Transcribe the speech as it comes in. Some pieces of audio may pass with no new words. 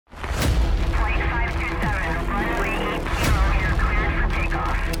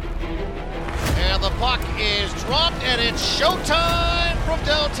puck is dropped, and it's showtime from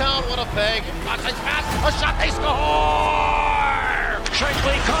downtown Winnipeg. Nice pass, a shot, they score!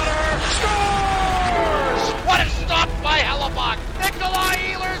 Shankly Cutter scores! What a stop by Hellebuck! Nikolai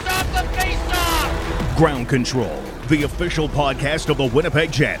Ehlers off the faceoff! Ground Control, the official podcast of the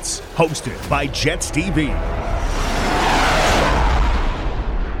Winnipeg Jets, hosted by Jets TV.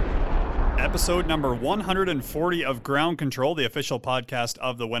 Episode number 140 of Ground Control, the official podcast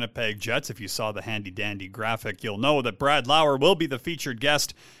of the Winnipeg Jets. If you saw the handy-dandy graphic, you'll know that Brad Lauer will be the featured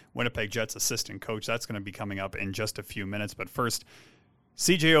guest, Winnipeg Jets assistant coach. That's going to be coming up in just a few minutes. But first,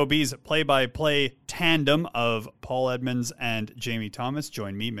 CJOB's play-by-play tandem of Paul Edmonds and Jamie Thomas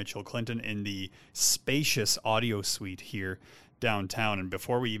join me, Mitchell Clinton, in the spacious audio suite here downtown. And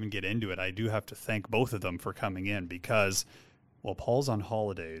before we even get into it, I do have to thank both of them for coming in because, well, Paul's on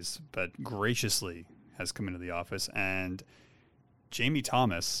holidays, but graciously has come into the office, and Jamie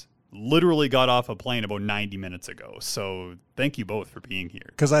Thomas literally got off a plane about 90 minutes ago. So thank you both for being here.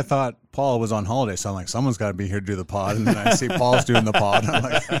 Because I thought Paul was on holiday, so I'm like, someone's got to be here to do the pod. And then I see Paul's doing the pod. And I'm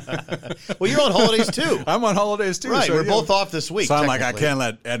like, well, you're on holidays too. I'm on holidays too. Right, so, we're both off this week. So I'm like, I can't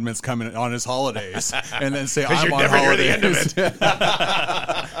let Edmonds come in on his holidays and then say I'm you're on never holidays. Near the end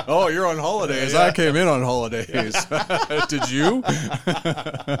of it. Oh, you're on holidays. Yeah. I came in on holidays. Did you?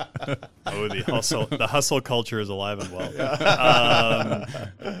 Oh, the hustle culture is alive and well.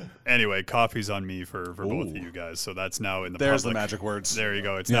 Anyway, coffee's on me for both of you guys. So that's now in the There's public. the magic words. There you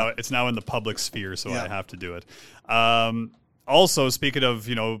go. It's now in the public sphere, so I have to do it. Also, speaking of,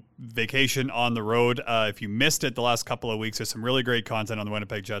 vacation on the road, if you missed it the last couple of weeks, there's some really great content on the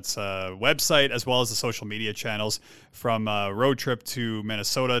Winnipeg Jets website, as well as the social media channels, from road trip to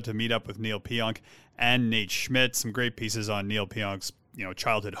Minnesota to meet up with Neil Pionk and Nate Schmidt. Some great pieces on Neil Pionk's,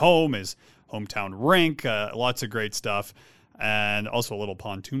 childhood home, his hometown rink, lots of great stuff. And also a little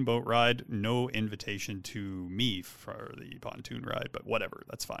pontoon boat ride. No invitation to me for the pontoon ride, but whatever,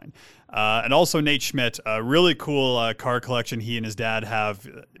 that's fine. And also Nate Schmidt, a really cool car collection he and his dad have.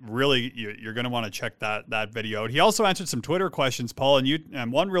 Really, you're going to want to check that video out. He also answered some Twitter questions, Paul,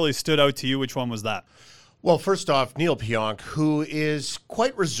 and one really stood out to you. Which one was that? Well, first off, Neil Pionk, who is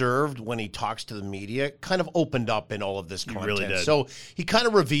quite reserved when he talks to the media, kind of opened up in all of this content. He really did. So he kind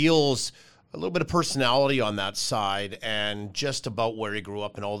of reveals a little bit of personality on that side and just about where he grew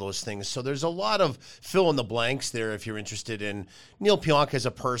up and all those things. So there's a lot of fill in the blanks there if you're interested in Neil Pionk as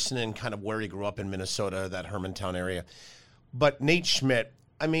a person and kind of where he grew up in Minnesota, that Hermantown area. But Nate Schmidt,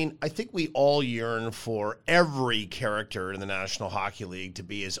 I think we all yearn for every character in the National Hockey League to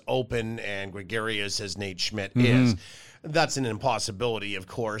be as open and gregarious as Nate Schmidt is. That's an impossibility, of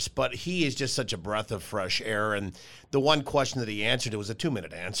course, but he is just such a breath of fresh air. And the one question that he answered, it was a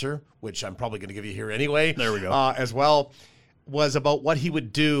 2-minute answer, which I'm probably going to give you here anyway. There we go. As well, was about what he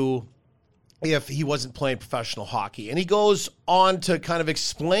would do if he wasn't playing professional hockey. And he goes on to kind of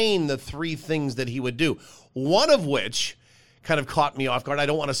explain the 3 things that he would do, one of which kind of caught me off guard. I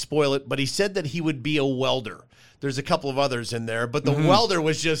don't want to spoil it, but he said that he would be a welder. There's a couple of others in there, but the welder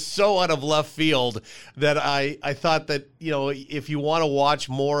was just so out of left field that I thought that, if you want to watch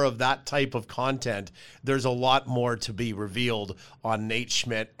more of that type of content, there's a lot more to be revealed on Nate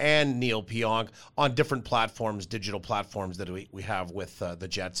Schmidt and Neil Pionk on different platforms, digital platforms that we have with the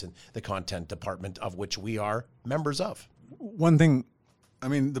Jets and the content department, of which we are members of. One thing,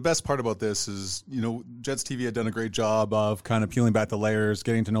 the best part about this is, Jets TV had done a great job of kind of peeling back the layers,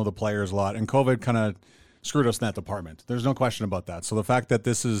 getting to know the players a lot, and COVID kind of screwed us in that department. There's no question about that. So the fact that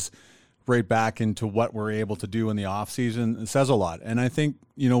this is right back into what we're able to do in the off season, it says a lot. And I think,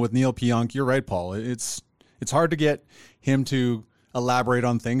 with Neil Pionk, you're right, Paul. It's hard to get him to elaborate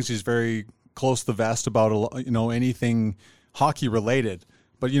on things. He's very close to the vest about, anything hockey related.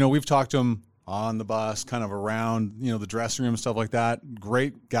 But, we've talked to him on the bus, kind of around, the dressing room, stuff like that.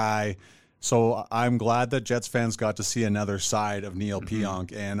 Great guy. So I'm glad that Jets fans got to see another side of Neil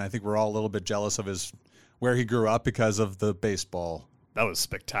Pionk. And I think we're all a little bit jealous of where he grew up because of the baseball. That was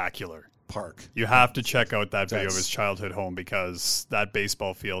spectacular. Park. You have to check out that video of his childhood home because that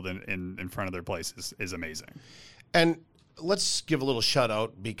baseball field in front of their place is amazing. And let's give a little shout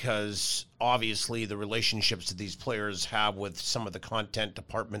out because obviously the relationships that these players have with some of the content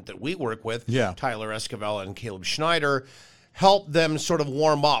department that we work with, Tyler Esquivel and Caleb Schneider, help them sort of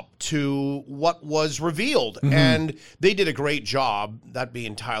warm up to what was revealed. And they did a great job, that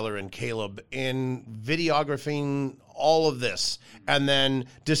being Tyler and Caleb, in videographing all of this and then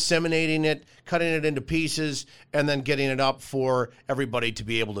disseminating it, cutting it into pieces, and then getting it up for everybody to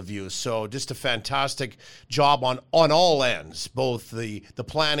be able to view. So just a fantastic job on all ends, both the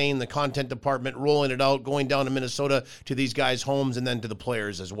planning, the content department, rolling it out, going down to Minnesota to these guys' homes, and then to the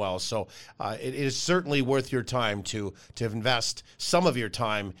players as well. So it is certainly worth your time to invest some of your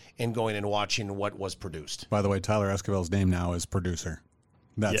time in going and watching what was produced. By the way, Tyler Esquivel's name now is producer.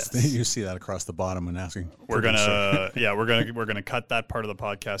 That's Yes. You see that across the bottom when asking. We're gonna cut that part of the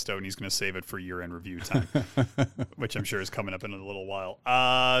podcast out, and he's gonna save it for year-end review time, which I'm sure is coming up in a little while.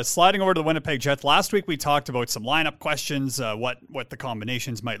 Sliding over to the Winnipeg Jets. Last week we talked about some lineup questions, what the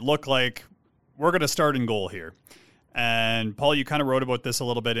combinations might look like. We're gonna start in goal here. And Paul, you kind of wrote about this a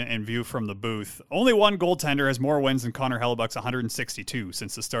little bit in view from the booth. Only one goaltender has more wins than Connor Hellebuyck's 162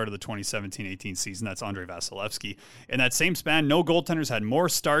 since the start of the 2017-18 season. That's Andrei Vasilevsky. In that same span, no goaltenders had more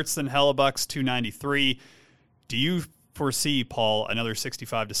starts than Hellebuyck's 293. Do you foresee, Paul, another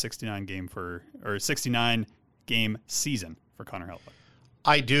 65 to 69 69 game season for Connor Hellebuyck?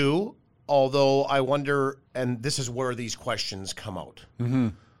 I do, although I wonder, and this is where these questions come out. Mm-hmm.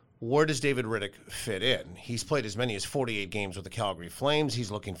 Where does David Rittich fit in? He's played as many as 48 games with the Calgary Flames. He's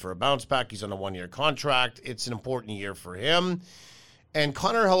looking for a bounce back. He's on a one-year contract. It's an important year for him. And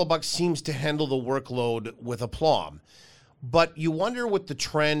Connor Hellebuyck seems to handle the workload with aplomb. But you wonder with the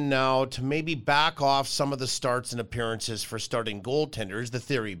trend now to maybe back off some of the starts and appearances for starting goaltenders, the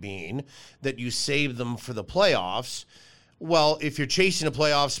theory being that you save them for the playoffs. Well, if you're chasing a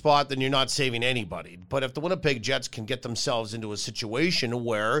playoff spot, then you're not saving anybody. But if the Winnipeg Jets can get themselves into a situation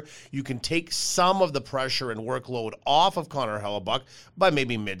where you can take some of the pressure and workload off of Connor Hellebuyck by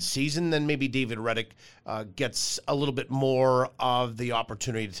maybe midseason, then maybe David Rittich gets a little bit more of the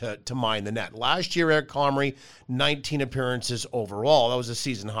opportunity to mine the net. Last year, Eric Comrie, 19 appearances overall. That was a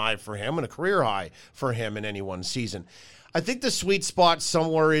season high for him and a career high for him in any one season. I think the sweet spot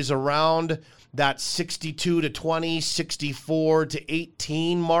somewhere is around that 62 to 20, 64 to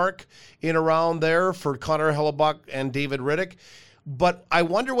 18 mark in around there for Connor Hellebuyck and David Rittich. But I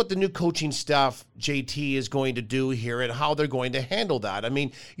wonder what the new coaching staff, JT, is going to do here and how they're going to handle that. I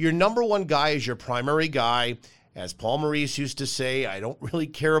mean, your number one guy is your primary guy. As Paul Maurice used to say, I don't really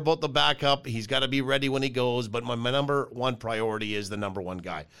care about the backup. He's got to be ready when he goes, but my number one priority is the number one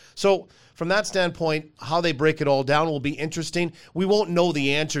guy. So from that standpoint, how they break it all down will be interesting. We won't know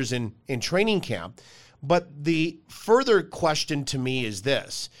the answers in training camp, but the further question to me is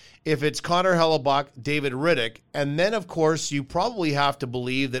this. If it's Connor Hellebuyck, David Rittich, and then, of course, you probably have to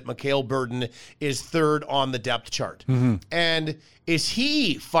believe that Mikhail Burden is third on the depth chart. Mm-hmm. And is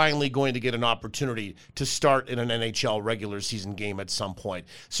he finally going to get an opportunity to start in an NHL regular season game at some point?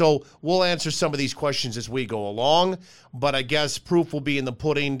 So we'll answer some of these questions as we go along, but I guess proof will be in the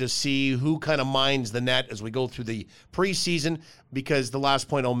pudding to see who kind of mines the net as we go through the preseason, because the last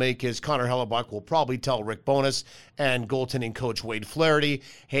point I'll make is Connor Hellebuyck will probably tell Rick Bowness and goaltending coach Wade Flaherty,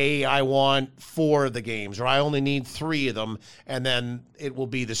 hey, I want 4 of the games, or I only need 3 of them, and then it will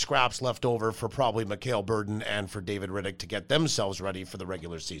be the scraps left over for probably Mikhail Burden and for David Rittich to get themselves ready for the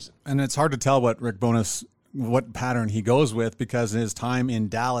regular season. And it's hard to tell what Rick Bowness, what pattern he goes with, because in his time in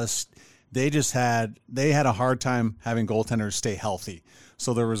Dallas, they had a hard time having goaltenders stay healthy.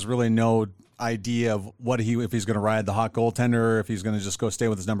 So there was really no idea of if he's going to ride the hot goaltender, if he's going to just go stay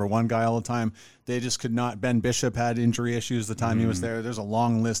with his number one guy all the time. They just could not. Ben Bishop had injury issues the time he was there. There's a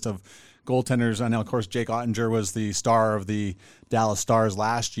long list of goaltenders. I know, of course, Jake Ottinger was the star of the Dallas Stars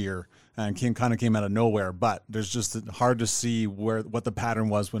last year and kind of came out of nowhere. But there's just hard to see what the pattern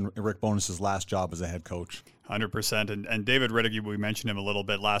was when Rick Bowness's last job as a head coach. 100%. And David Rittich, we mentioned him a little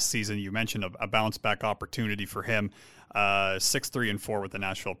bit last season. You mentioned a bounce back opportunity for him. 6-3-4 with the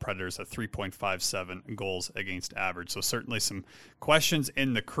Nashville Predators at 3.57 goals against average. So certainly some questions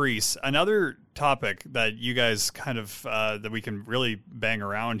in the crease. Another topic that you guys kind of that we can really bang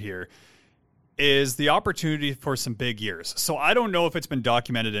around here is the opportunity for some big years. So I don't know if it's been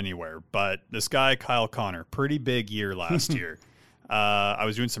documented anywhere, but this guy, Kyle Connor, pretty big year last year. I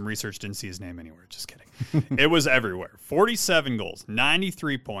was doing some research, didn't see his name anywhere. Just kidding. It was everywhere. 47 goals,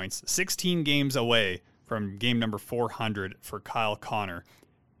 93 points, 16 games away from game number 400 for Kyle Connor.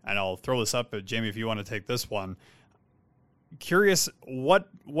 And I'll throw this up, but Jamie, if you want to take this one. Curious, what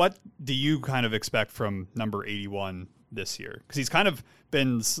do you kind of expect from number 81 this year? Because he's kind of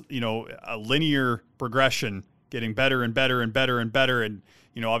been, a linear progression, getting better and better and better and better. And,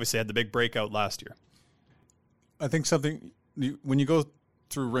 obviously had the big breakout last year. I think when you go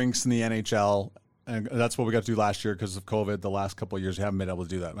through rinks in the NHL, and that's what we got to do last year because of COVID. The last couple of years, we haven't been able to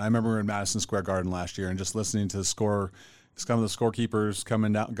do that. I remember in Madison Square Garden last year and just listening to the score some of the scorekeepers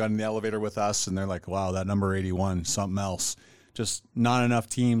coming down, got in the elevator with us, and they're like, wow, that number 81, something else. Just not enough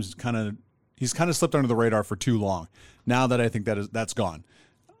teams he's kind of slipped under the radar for too long. Now that I think that's gone.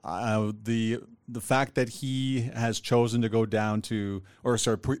 The fact that he has chosen to go down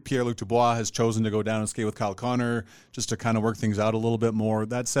Pierre-Luc Dubois has chosen to go down and skate with Kyle Connor just to kind of work things out a little bit more.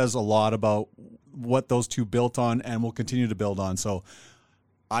 That says a lot about what those two built on and will continue to build on. So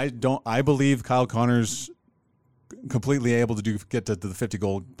I believe Kyle Connor's completely able to get to the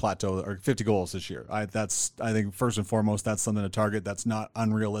 50-goal plateau or 50 goals this year. I think first and foremost, that's something to target. That's not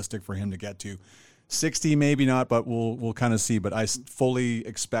unrealistic for him to get to. 60 maybe not, but we'll kind of see. But I fully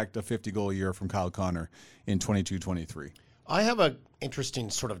expect a 50-goal year from Kyle Connor in 22-23. I have an interesting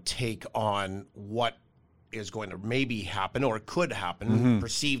sort of take on what is going to maybe happen or could happen,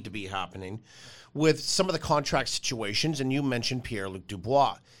 perceived to be happening, with some of the contract situations, and you mentioned Pierre-Luc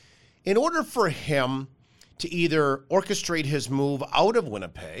Dubois. In order for him to either orchestrate his move out of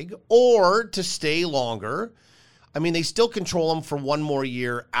Winnipeg or to stay longer, I mean, they still control him for one more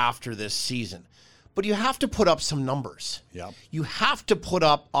year after this season. But you have to put up some numbers. Yep. You have to put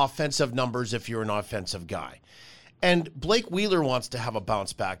up offensive numbers if you're an offensive guy. And Blake Wheeler wants to have a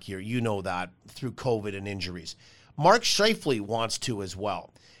bounce back year. You know that through COVID and injuries. Mark Scheifele wants to as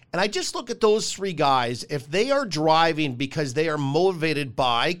well. And I just look at those three guys. If they are driving because they are motivated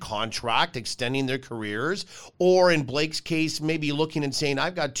by contract, extending their careers, or in Blake's case, maybe looking and saying,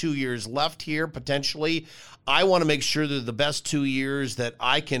 I've got 2 years left here, potentially. I want to make sure they're the best 2 years that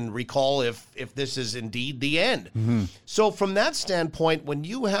I can recall if this is indeed the end. Mm-hmm. So from that standpoint, when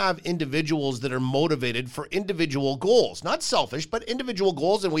you have individuals that are motivated for individual goals, not selfish, but individual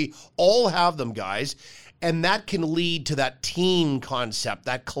goals, and we all have them, guys, and that can lead to that team concept,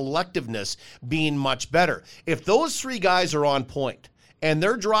 that collectiveness being much better. If those three guys are on point and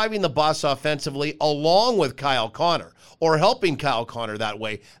they're driving the bus offensively along with Kyle Connor or helping Kyle Connor that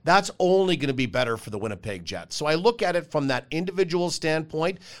way, that's only going to be better for the Winnipeg Jets. So I look at it from that individual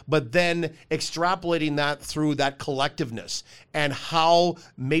standpoint, but then extrapolating that through that collectiveness and how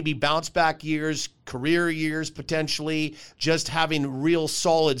maybe bounce back years, career years potentially, just having real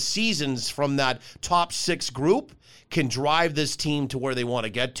solid seasons from that top six group can drive this team to where they want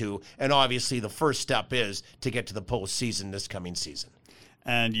to get to. And obviously the first step is to get to the postseason this coming season.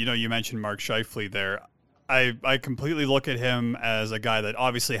 And, you mentioned Mark Scheifele there. I completely look at him as a guy that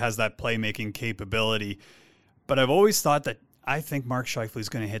obviously has that playmaking capability, but I've always thought that I think Mark Scheifele is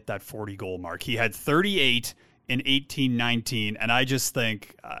going to hit that 40-goal mark. He had 38 in 18-19, and I just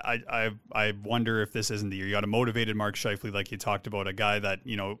think I wonder if this isn't the year. You got a motivated Mark Scheifele, like you talked about, a guy that,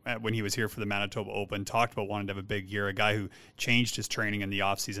 when he was here for the Manitoba Open, talked about wanting to have a big year, a guy who changed his training in the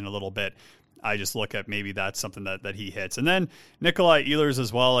offseason a little bit. I just look at maybe that's something that he hits. And then Nikolai Ehlers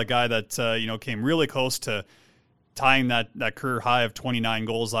as well, a guy that, came really close to tying that career high of 29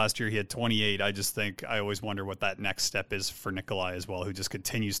 goals last year. He had 28. I always wonder what that next step is for Nikolai as well, who just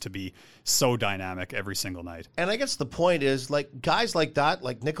continues to be so dynamic every single night. And I guess the point is, like, guys like that,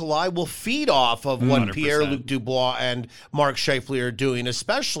 like Nikolai, will feed off of what 100%. Pierre-Luc Dubois and Mark Scheifele are doing,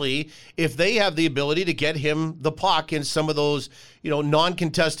 especially if they have the ability to get him the puck in some of those,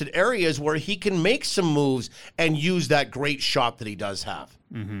 non-contested areas where he can make some moves and use that great shot that he does have.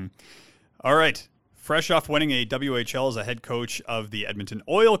 Mm-hmm. All right. Fresh off winning a WHL as a head coach of the Edmonton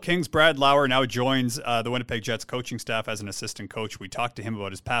Oil Kings, Brad Lauer now joins the Winnipeg Jets coaching staff as an assistant coach. We talked to him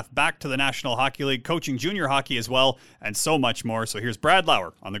about his path back to the National Hockey League, coaching junior hockey as well, and so much more. So here's Brad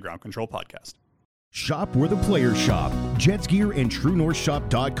Lauer on the Ground Control Podcast. Shop where the players shop. Jets Gear and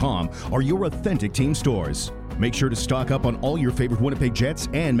TrueNorthShop.com are your authentic team stores. Make sure to stock up on all your favorite Winnipeg Jets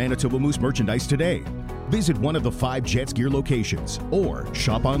and Manitoba Moose merchandise today. Visit one of the 5 Jets Gear locations or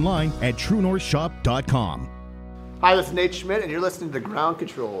shop online at TrueNorthShop.com. Hi, this is Nate Schmidt, and you're listening to Ground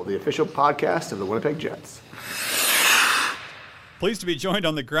Control, the official podcast of the Winnipeg Jets. Pleased to be joined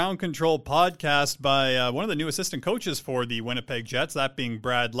on the Ground Control Podcast by one of the new assistant coaches for the Winnipeg Jets, that being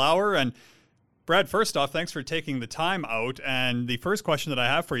Brad Lauer. And Brad, first off, thanks for taking the time out. And the first question that I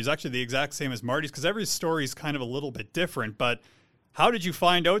have for you is actually the exact same as Marty's, because every story is kind of a little bit different. But how did you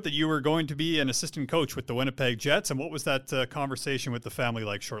find out that you were going to be an assistant coach with the Winnipeg Jets, and what was that conversation with the family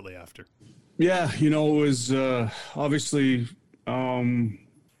like shortly after? Yeah, it was obviously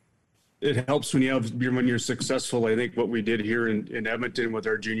it helps when you're successful. I think what we did here in Edmonton with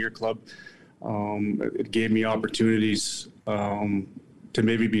our junior club, it gave me opportunities to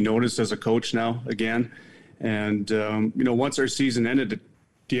maybe be noticed as a coach now again. And once our season ended at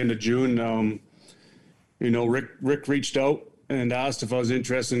the end of June, Rick reached out and asked if I was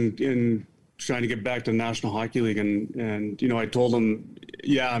interested in trying to get back to the National Hockey League. And I told him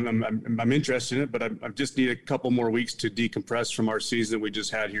Yeah, I'm interested in it, but I just need a couple more weeks to decompress from our season we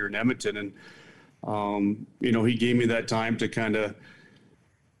just had here in Edmonton. And, he gave me that time to kind of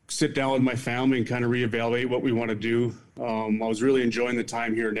sit down with my family and kind of reevaluate what we want to do. I was really enjoying the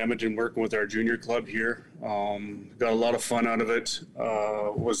time here in Edmonton, working with our junior club here. Got a lot of fun out of it.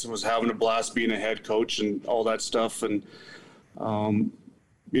 Was having a blast being a head coach and all that stuff. And,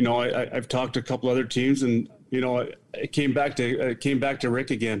 I've talked to a couple other teams, and I came back to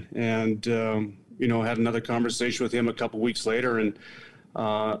Rick again, and had another conversation with him a couple weeks later. And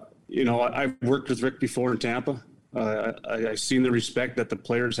I've worked with Rick before in Tampa. I seen the respect that the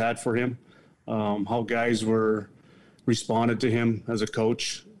players had for him, how guys were responded to him as a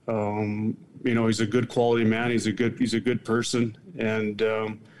coach. He's a good quality man. He's a good person, and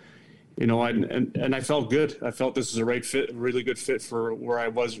I felt good. I felt this is a right fit, really good fit for where I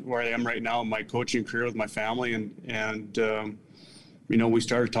am right now in my coaching career with my family, and we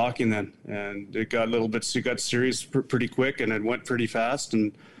started talking then, and it got serious pretty quick, and it went pretty fast,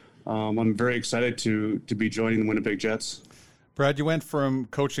 and I'm very excited to be joining the Winnipeg Jets. Brad, you went from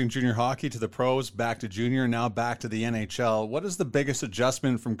coaching junior hockey to the pros, back to junior, now back to the NHL. What is the biggest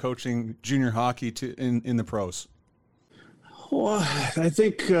adjustment from coaching junior hockey to in the pros? Well, I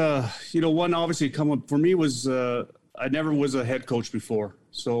think, one obviously coming for me was I never was a head coach before.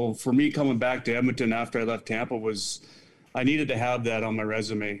 So for me coming back to Edmonton after I left Tampa I needed to have that on my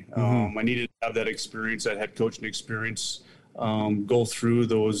resume. Mm-hmm. I needed to have that experience, that head coaching experience, go through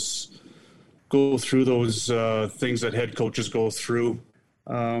those things that head coaches go through.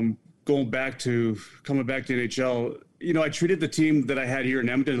 Coming back to NHL, I treated the team that I had here in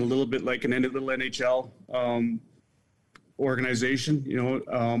Edmonton a little bit like a little NHL organization.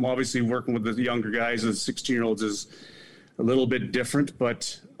 Obviously working with the younger guys, the 16-year-olds is a little bit different,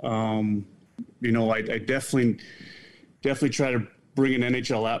 but I definitely try to bring an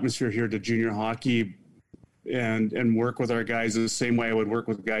NHL atmosphere here to junior hockey and work with our guys the same way I would work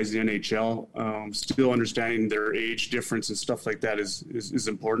with guys in the NHL. Still understanding their age difference and stuff like that is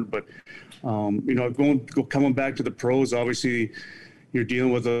important. But coming back to the pros, obviously you're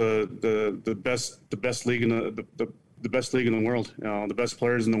dealing with the best league in the best league in the world, the best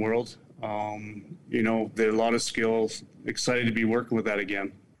players in the world. There's a lot of skills. Excited to be working with that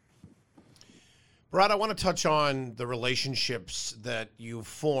again. Brad, I want to touch on the relationships that you've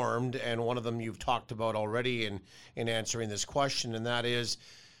formed, and one of them you've talked about already in answering this question, and that is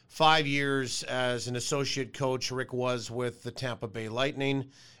 5 years as an associate coach. Rick was with the Tampa Bay Lightning,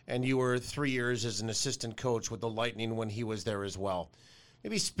 and you were 3 years as an assistant coach with the Lightning when he was there as well.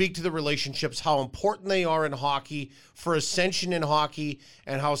 Maybe speak to the relationships, how important they are in hockey, for ascension in hockey,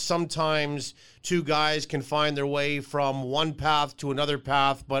 and how sometimes two guys can find their way from one path to another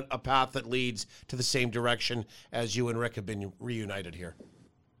path, but a path that leads to the same direction as you and Rick have been reunited here.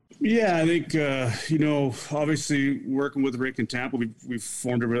 Yeah, I think, obviously working with Rick in Tampa, we've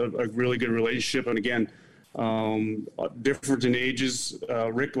formed a really good relationship. And again, different in ages.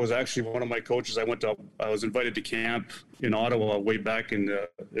 Rick was actually one of my coaches. I was invited to camp in Ottawa way back in the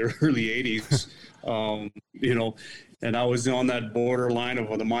early 80s, and I was on that borderline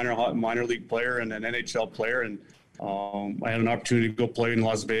of a minor league player and an NHL player. And I had an opportunity to go play in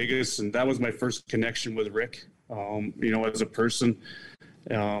Las Vegas. And that was my first connection with Rick, as a person.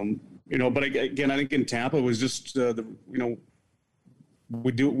 But again, I think in Tampa it was just, I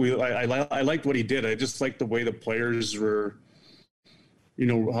liked what he did. I just liked the way the players were,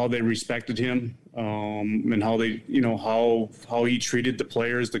 how they respected him, and how they, how he treated the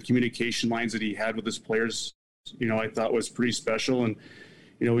players, the communication lines that he had with his players, I thought was pretty special. And,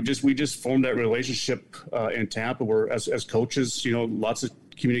 we just formed that relationship in Tampa where as coaches, lots of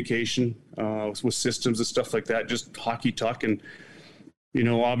communication with systems and stuff like that, just hockey talk. And,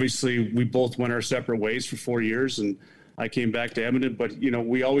 obviously we both went our separate ways for 4 years, and I came back to Edmonton, but,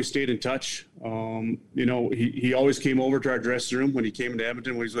 we always stayed in touch. He always came over to our dressing room when he came to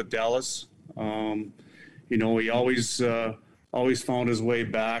Edmonton when he was with Dallas. He always found his way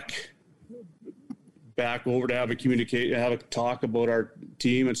back over to have a talk about our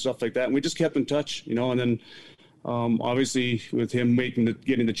team and stuff like that. And we just kept in touch, and then, obviously with him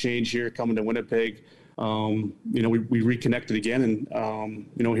getting the change here, coming to Winnipeg, we reconnected again, and,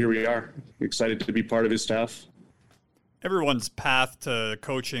 here we are, excited to be part of his staff. Everyone's path to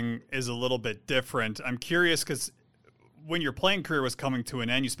coaching is a little bit different. I'm curious because when your playing career was coming to an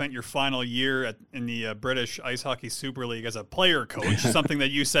end, you spent your final year in the British Ice Hockey Super League as a player coach, something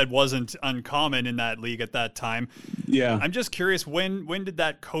that you said wasn't uncommon in that league at that time. Yeah. I'm just curious, when did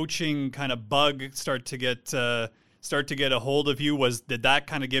that coaching kind of bug start to get a hold of you? Did that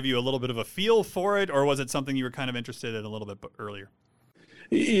kind of give you a little bit of a feel for it, or was it something you were kind of interested in a little bit earlier?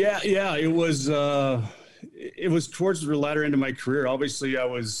 Yeah. It was towards the latter end of my career. Obviously, I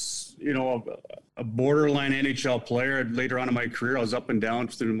was, a borderline NHL player. Later on in my career, I was up and down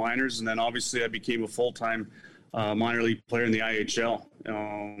through the minors, and then obviously I became a full-time minor league player in the IHL.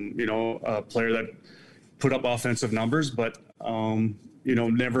 A player that put up offensive numbers, but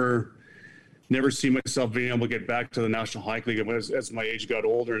never see myself being able to get back to the National Hockey League as my age got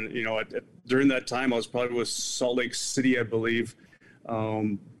older. And during that time, I was probably with Salt Lake City, I believe.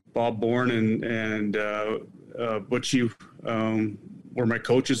 Bob Bourne and Butchie were my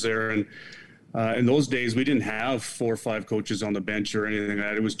coaches there, and in those days we didn't have 4 or 5 coaches on the bench or anything like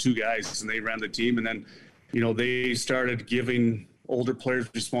that. It was 2 guys, and they ran the team. And then they started giving older players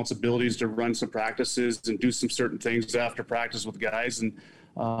responsibilities to run some practices and do some certain things after practice with guys, and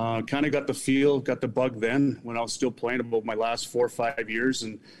kind of got the bug then when I was still playing about my last 4 or 5 years.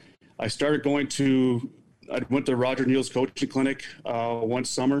 And I started I went to Roger Neal's coaching clinic one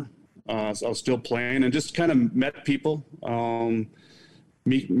summer. So I was still playing and just kind of met people,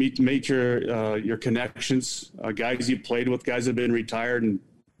 meet your connections, guys you played with, guys that have been retired, and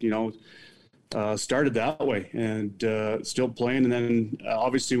started that way, and still playing. And then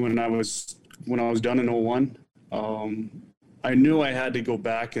obviously when I was done in 01, I knew I had to go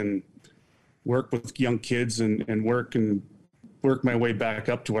back and work with young kids and work my way back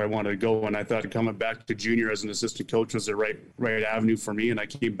up to where I wanted to go. And I thought coming back to junior as an assistant coach was the right avenue for me. And I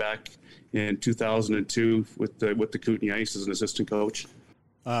came back in 2002 with the Kootenay Ice as an assistant coach.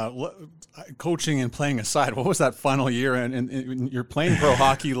 Coaching and playing aside, what was that final year and you're playing pro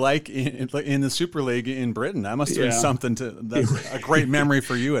hockey like in the Super League in Britain? That must have been something that's a great memory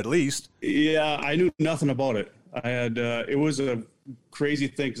for you, at least. Yeah, I knew nothing about it. I had it was a crazy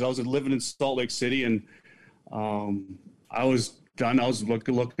thing because I was living in Salt Lake City, and I was done. I was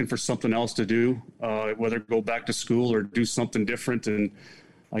looking for something else to do, whether go back to school or do something different. And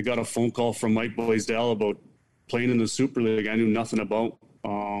I got a phone call from Mike Blaisdell about playing in the Super League. I knew nothing about.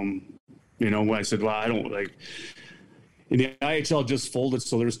 When I said, well, I don't like. And the IHL just folded,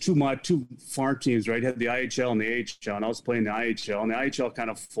 so there was two farm teams, right? Had the IHL and the AHL, and I was playing the IHL, and the IHL kind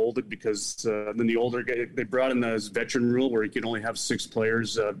of folded because then the older guy, they brought in this veteran rule where you could only have 6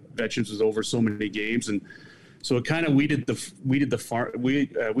 players. Veterans was over so many games, and so it kind of weeded the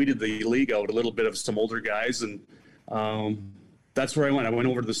league out a little bit of some older guys, and that's where I went. I went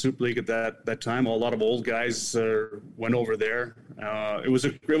over to the Super League at that time. A lot of old guys went over there. It was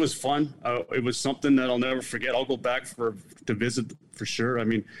fun. It was something that I'll never forget. I'll go back to visit for sure. I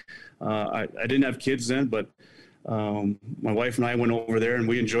mean, I didn't have kids then, but my wife and I went over there and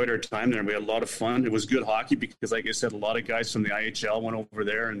we enjoyed our time there. We had a lot of fun. It was good hockey because, like I said, a lot of guys from the IHL went over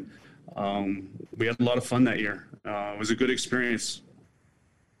there, and we had a lot of fun that year. It was a good experience.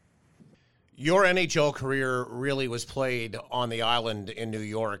 Your NHL career really was played on the island in New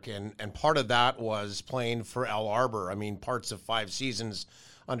York, and part of that was playing for Al Arbour. I mean, parts of 5 seasons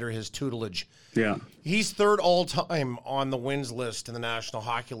under his tutelage. Yeah. He's 3rd all-time on the wins list in the National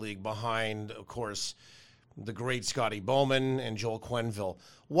Hockey League behind, of course, the great Scotty Bowman and Joel Quenneville.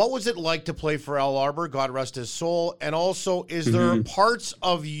 What was it like to play for Al Arbour, God rest his soul? And also, is there parts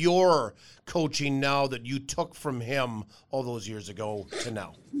of your coaching now that you took from him all those years ago to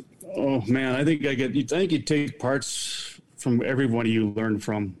now? Oh man, I think you take parts from everyone you learn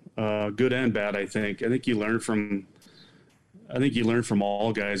from, good and bad. I think you learn from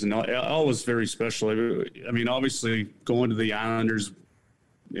all guys, and Al was very special. I mean, obviously going to the Islanders.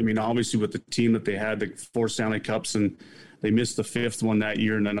 I mean, obviously with the team that they had, the 4 Stanley Cups, and they missed the 5th one that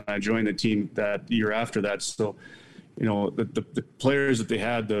year, and then I joined the team that year after that. So, the players that they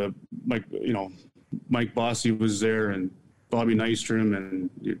had, Mike Bossy was there, and Bobby Nystrom, and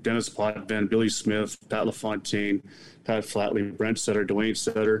Dennis Potvin, Billy Smith, Pat LaFontaine, Pat Flatley, Brent Sutter, Dwayne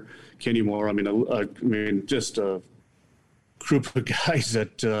Sutter, Kenny Moore. I mean, just a group of guys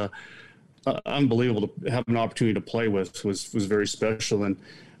that unbelievable to have an opportunity to play with was very special. And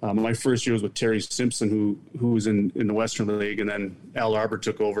my first year was with Terry Simpson, who was in the Western League, and then Al Arbour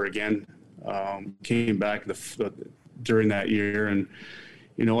took over again, came back during that year. And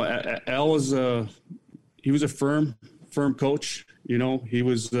Al was he was a firm coach. He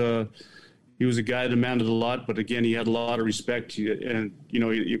was a guy that demanded a lot, but again, he had a lot of respect, and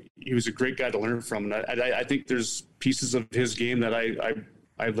he was a great guy to learn from. And I think there's pieces of his game that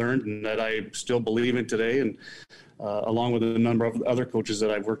I learned and that I still believe in today, and along with a number of other coaches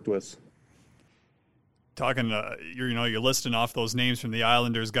that I've worked with. Talking, you're listing off those names from the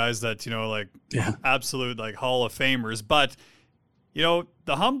Islanders, guys that absolute Hall of Famers, but.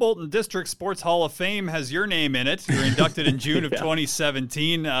 The Humboldt District Sports Hall of Fame has your name in it. You're inducted in June of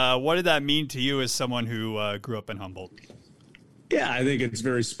 2017. What did that mean to you as someone who grew up in Humboldt? Yeah, I think it's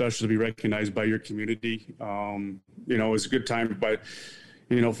very special to be recognized by your community. You know, it was a good time, but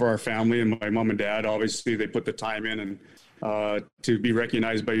for our family and my mom and dad, obviously they put the time in, and to be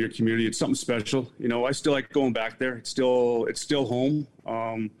recognized by your community, it's something special. I still like going back there. It's still home.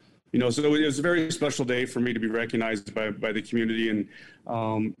 So it was a very special day for me to be recognized by the community, and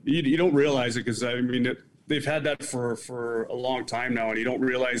you don't realize it because they've had that for a long time now, and you don't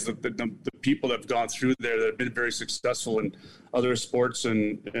realize that the people that have gone through there that have been very successful in other sports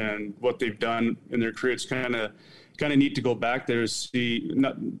and what they've done in their career. It's kind of neat to go back there and see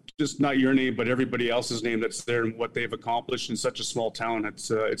not your name, but everybody else's name that's there and what they've accomplished in such a small town.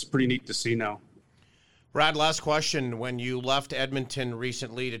 It's pretty neat to see now. Brad, last question. When you left Edmonton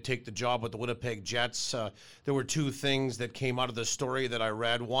recently to take the job with the Winnipeg Jets, there were two things that came out of the story that I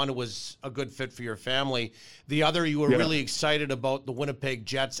read. One was a good fit for your family. The other, you were really excited about the Winnipeg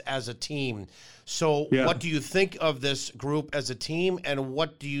Jets as a team. So what do you think of this group as a team, and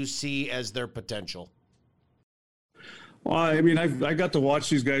what do you see as their potential? Well, I got to watch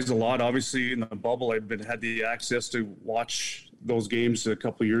these guys a lot. Obviously, in the bubble, had the access to watch those games a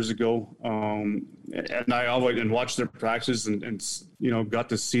couple of years ago, and I always watched their practices and got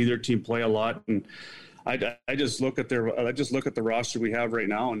to see their team play a lot. And I just look at the roster we have right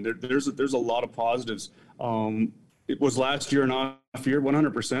now, and there's a lot of positives. It was last year and off year,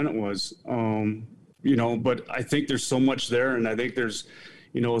 100% it was. But I think there's so much there, and I think there's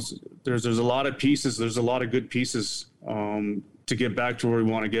a lot of pieces. There's a lot of good pieces to get back to where we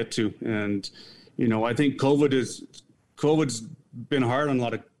want to get to. And, I think COVID's been hard on a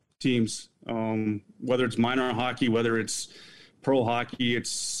lot of teams, whether it's minor hockey, whether it's pro hockey.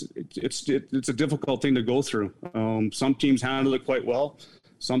 It's a difficult thing to go through. Some teams handled it quite well.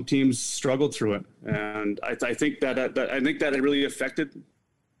 Some teams struggled through it. And I think that it really affected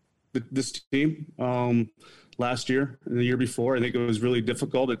this team last year and the year before. I think it was really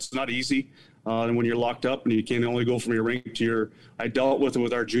difficult. It's not easy. And when you're locked up and you can only go from your rink to your, I dealt with it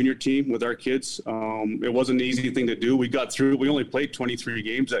with our junior team, with our kids. It wasn't an easy thing to do. We got through it. We only played 23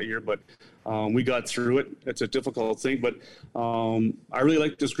 games that year, but we got through it. It's a difficult thing, but I really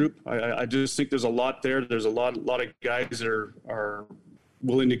like this group. I just think there's a lot there. There's a lot of guys that are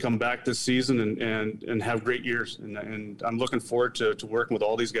willing to come back this season and have great years. And I'm looking forward to working with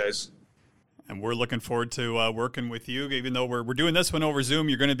all these guys. And we're looking forward to working with you. Even though we're doing this one over Zoom,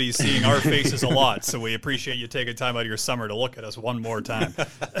 you're going to be seeing our faces a lot. So we appreciate you taking time out of your summer to look at us one more time.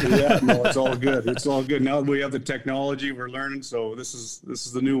 Yeah, no, it's all good. It's all good. Now that we have the technology, we're learning. So this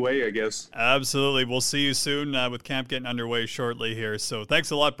is the new way, I guess. Absolutely. We'll see you soon with camp getting underway shortly here. So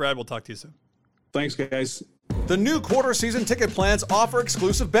thanks a lot, Brad. We'll talk to you soon. Thanks, guys. The new quarter season ticket plans offer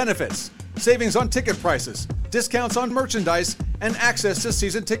exclusive benefits, savings on ticket prices, discounts on merchandise, and access to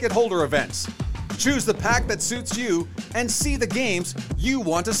season ticket holder events. Choose the pack that suits you and see the games you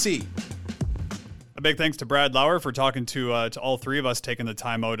want to see. A big thanks to Brad Lauer for talking to all three of us, taking the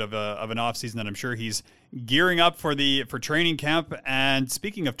time out of an off season that I'm sure he's gearing up for training camp. And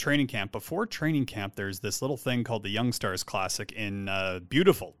speaking of training camp, before training camp, there's this little thing called the Young Stars Classic in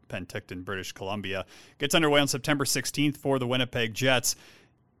beautiful Penticton, British Columbia. Gets underway on September 16th for the Winnipeg Jets.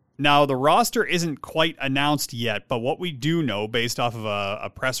 Now, the roster isn't quite announced yet, but what we do know, based off of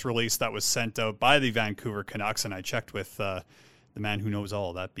a press release that was sent out by the Vancouver Canucks, and I checked with the man who knows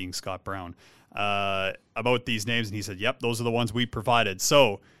all, that being Scott Brown, about these names, and he said, yep, those are the ones we provided.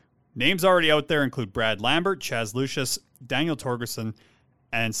 So, names already out there include Brad Lambert, Chaz Lucius, Daniel Torgerson,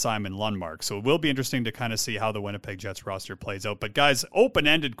 and Simon Lundmark. So it will be interesting to kind of see how the Winnipeg Jets roster plays out. But guys,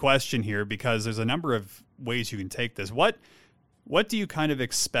 open-ended question here, because there's a number of ways you can take this. What do you kind of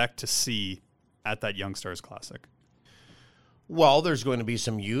expect to see at that Young Stars Classic? Well, there's going to be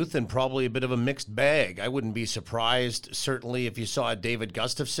some youth and probably a bit of a mixed bag. I wouldn't be surprised, certainly, if you saw David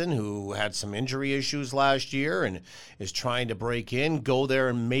Gustafsson, who had some injury issues last year and is trying to break in, go there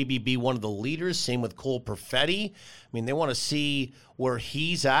and maybe be one of the leaders. Same with Cole Perfetti. I mean, they want to see where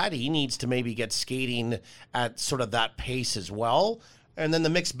he's at. He needs to maybe get skating at sort of that pace as well. And then the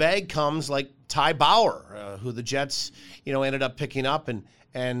mixed bag comes like Ty Bauer, who the Jets, ended up picking up and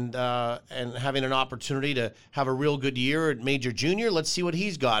having an opportunity to have a real good year at Major Junior. Let's see what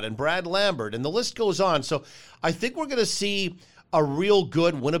he's got. And Brad Lambert, and the list goes on. So I think we're going to see a real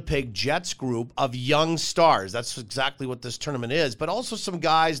good Winnipeg Jets group of young stars. That's exactly what this tournament is, but also some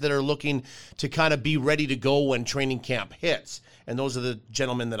guys that are looking to kind of be ready to go when training camp hits. And those are the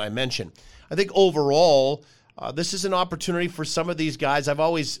gentlemen that I mentioned. I think overall, this is an opportunity for some of these guys. I've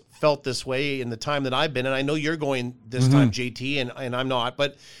always felt this way in the time that I've been, and I know you're going this time, JT, and I'm not.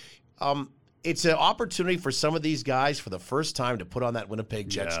 But it's an opportunity for some of these guys for the first time to put on that Winnipeg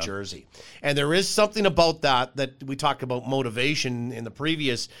Jets jersey. And there is something about that we talked about motivation in the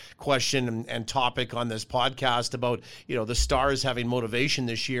previous question and topic on this podcast about, the Stars having motivation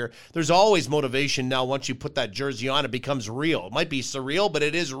this year. There's always motivation now. Once you put that jersey on, it becomes real. It might be surreal, but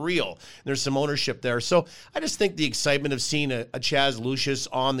it is real. There's some ownership there. So I just think the excitement of seeing a Chaz Lucius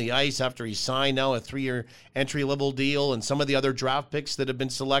on the ice after he signed now a 3-year entry-level deal and some of the other draft picks that have been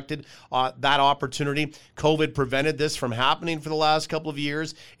selected, that opportunity. COVID prevented this from happening for the last couple of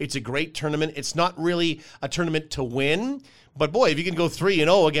years. It's a great tournament. It's not really a tournament to win, but boy, if you can go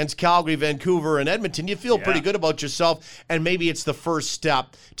 3-0 against Calgary, Vancouver, and Edmonton, you feel pretty good about yourself, and maybe it's the first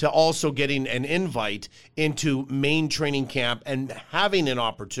step to also getting an invite into main training camp and having an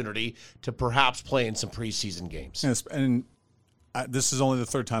opportunity to perhaps play in some preseason games. Yes, and this is only the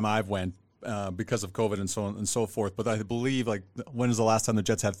third time I've went because of COVID and so on and so forth. But I believe, when is the last time the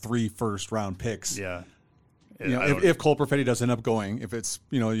Jets had 3 first-round picks? Yeah. If Cole Perfetti does end up going, if it's,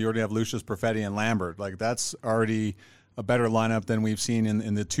 you already have Lucius, Perfetti, and Lambert, that's already a better lineup than we've seen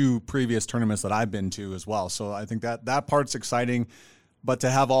in the 2 previous tournaments that I've been to as well. So I think that part's exciting. But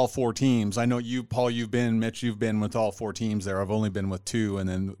to have all 4 teams, I know you, Paul, Mitch, you've been with all 4 teams there. I've only been with 2, and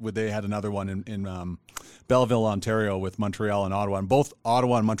then they had another one in Belleville, Ontario, with Montreal and Ottawa, and both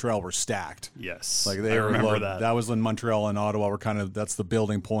Ottawa and Montreal were stacked. Yes, I remember loaded. that. That was when Montreal and Ottawa were that's the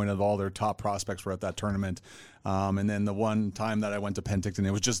building point of all their top prospects were at that tournament. And then the one time that I went to Penticton,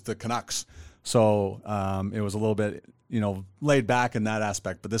 it was just the Canucks. So it was a little bit, laid back in that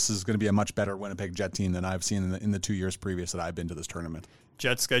aspect. But this is going to be a much better Winnipeg Jet team than I've seen in the 2 years previous that I've been to this tournament.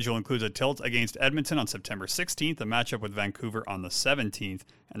 Jets' schedule includes a tilt against Edmonton on September 16th, a matchup with Vancouver on the 17th,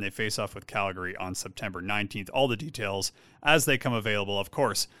 and they face off with Calgary on September 19th. All the details as they come available, of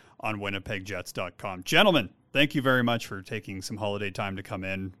course, on winnipegjets.com. Gentlemen, thank you very much for taking some holiday time to come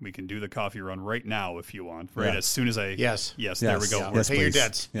in. We can do the coffee run right now if you want. Right as soon as I... Yes, there we go. Yes, pay your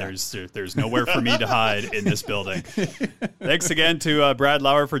debts. Yeah. There's nowhere for me to hide in this building. Thanks again to Brad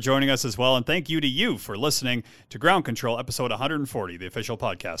Lauer for joining us as well, and thank you to you for listening to Ground Control, episode 140, the official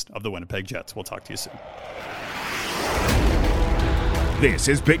podcast of the Winnipeg Jets. We'll talk to you soon. This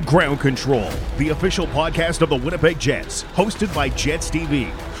has been Ground Control, the official podcast of the Winnipeg Jets, hosted by Jets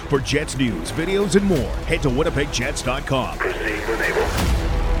TV. For Jets news, videos, and more, head to winnipegjets.com.